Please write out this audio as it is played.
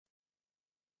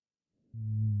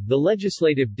The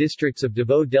legislative districts of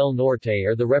Davao del Norte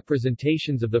are the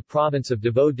representations of the province of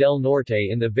Davao del Norte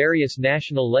in the various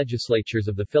national legislatures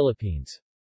of the Philippines.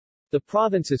 The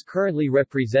province is currently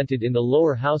represented in the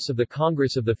lower house of the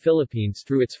Congress of the Philippines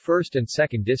through its 1st and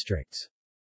 2nd districts.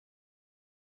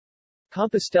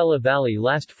 Compostela Valley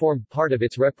last formed part of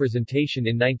its representation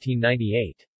in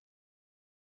 1998.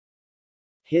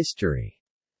 History.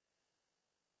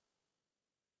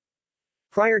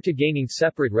 Prior to gaining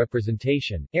separate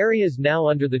representation, areas now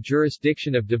under the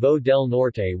jurisdiction of Davao del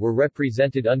Norte were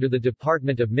represented under the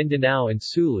Department of Mindanao and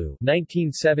Sulu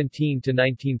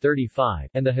 1917–1935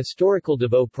 and the historical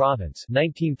Davao Province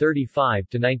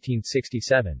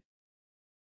 1935–1967.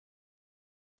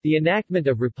 The enactment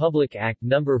of Republic Act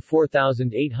No.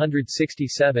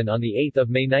 4867 on 8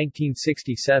 May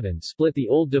 1967 split the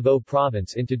old Davao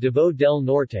Province into Davao del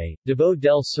Norte, Davao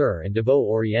del Sur and Davao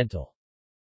Oriental.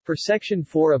 Per Section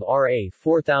 4 of RA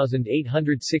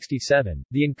 4867,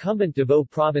 the incumbent Davao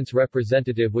Province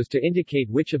representative was to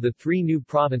indicate which of the 3 new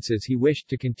provinces he wished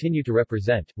to continue to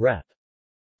represent. Rep.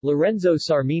 Lorenzo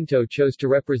Sarmiento chose to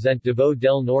represent Davao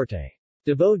del Norte.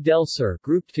 Davao del Sur,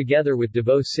 grouped together with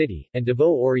Davao City, and Davao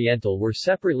Oriental were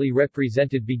separately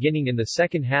represented beginning in the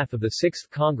second half of the 6th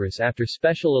Congress after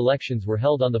special elections were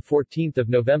held on 14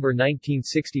 November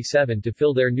 1967 to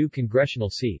fill their new congressional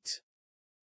seats.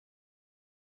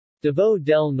 Davao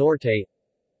del Norte,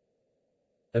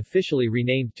 officially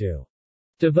renamed to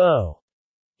Davao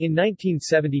in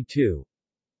 1972,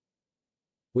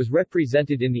 was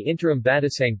represented in the interim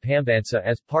Batasang Pambansa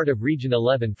as part of Region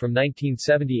 11 from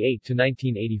 1978 to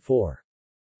 1984.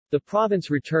 The province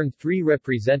returned 3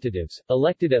 representatives,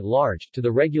 elected at large, to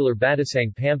the regular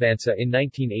Batasang Pambansa in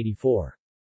 1984.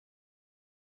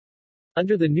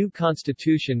 Under the new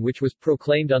constitution which was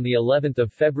proclaimed on the 11th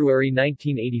of February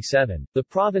 1987, the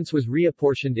province was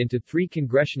reapportioned into 3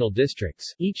 congressional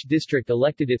districts. Each district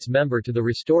elected its member to the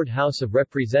restored House of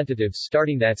Representatives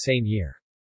starting that same year.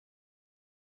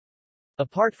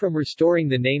 Apart from restoring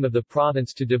the name of the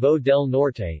province to Davao del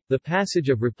Norte, the passage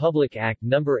of Republic Act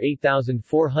No.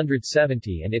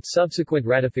 8470 and its subsequent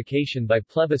ratification by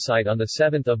plebiscite on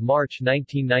 7 March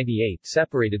 1998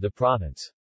 separated the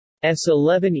province's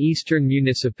 11 eastern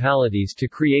municipalities to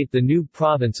create the new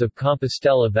province of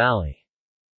Compostela Valley.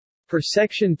 Per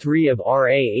Section 3 of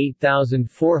RA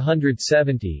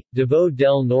 8470, Davao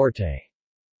del Norte's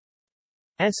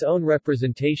own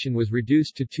representation was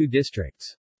reduced to 2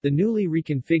 districts. The newly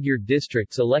reconfigured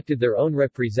districts elected their own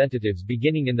representatives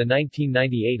beginning in the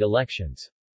 1998 elections.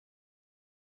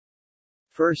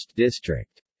 1st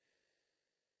District.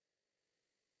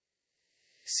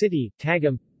 City,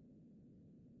 Tagum.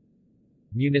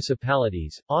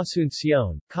 Municipalities,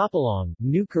 Asuncion, Capalong,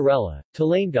 New Corella,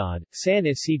 Talangad, San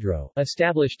Isidro,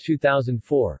 established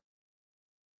 2004.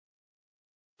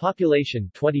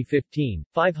 Population 2015,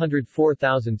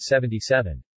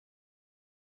 504,077.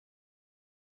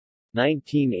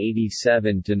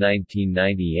 1987 to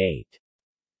 1998.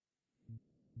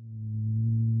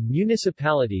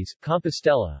 Municipalities,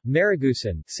 Compostela,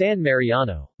 Marigusan, San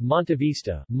Mariano,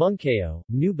 Montevista, Mungkao,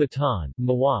 New Bataan,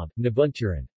 Mawab,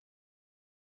 Nabunturan.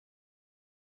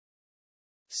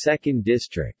 2nd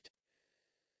District.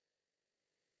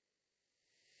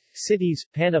 Cities,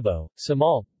 Panabo,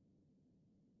 Samal.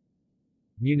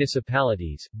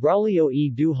 Municipalities, Braulio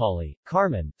e Duhali,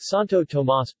 Carmen, Santo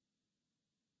Tomas.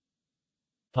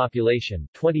 Population,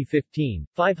 2015,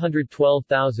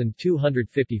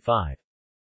 512,255.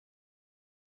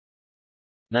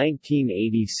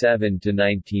 1987 to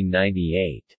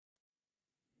 1998.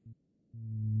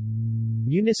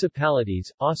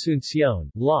 Municipalities, Asuncion,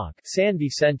 Lac, San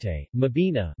Vicente,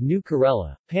 Mabini, New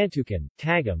Corella, Pantucan,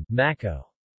 Tagum, Maco.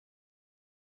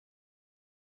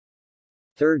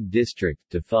 3rd District,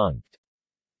 defunct.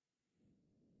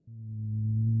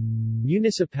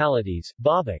 Municipalities,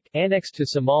 Babac, annexed to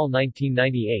Samal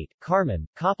 1998, Carmen,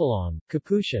 Capalong,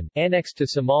 Capuchin, annexed to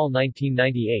Samal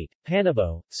 1998,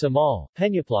 Panabo, Samal,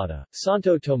 Peñaplata,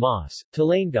 Santo Tomas,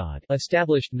 Talangad,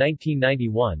 established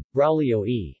 1991, Braulio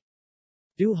e.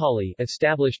 Duhali,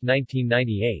 established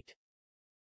 1998.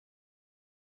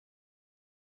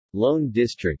 Lone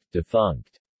District,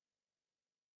 defunct.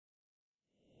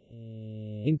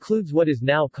 Includes what is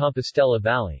now Compostela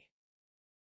Valley.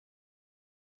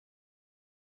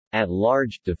 At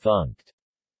large, defunct.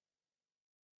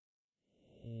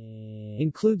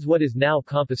 Includes what is now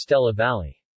Compostela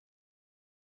Valley.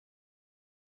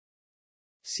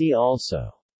 See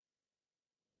also: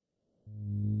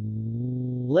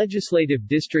 Legislative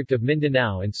District of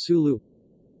Mindanao and Sulu,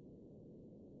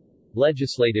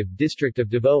 Legislative District of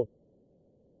Davao,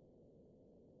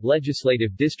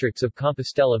 Legislative Districts of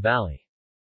Compostela Valley.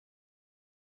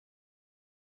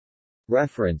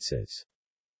 References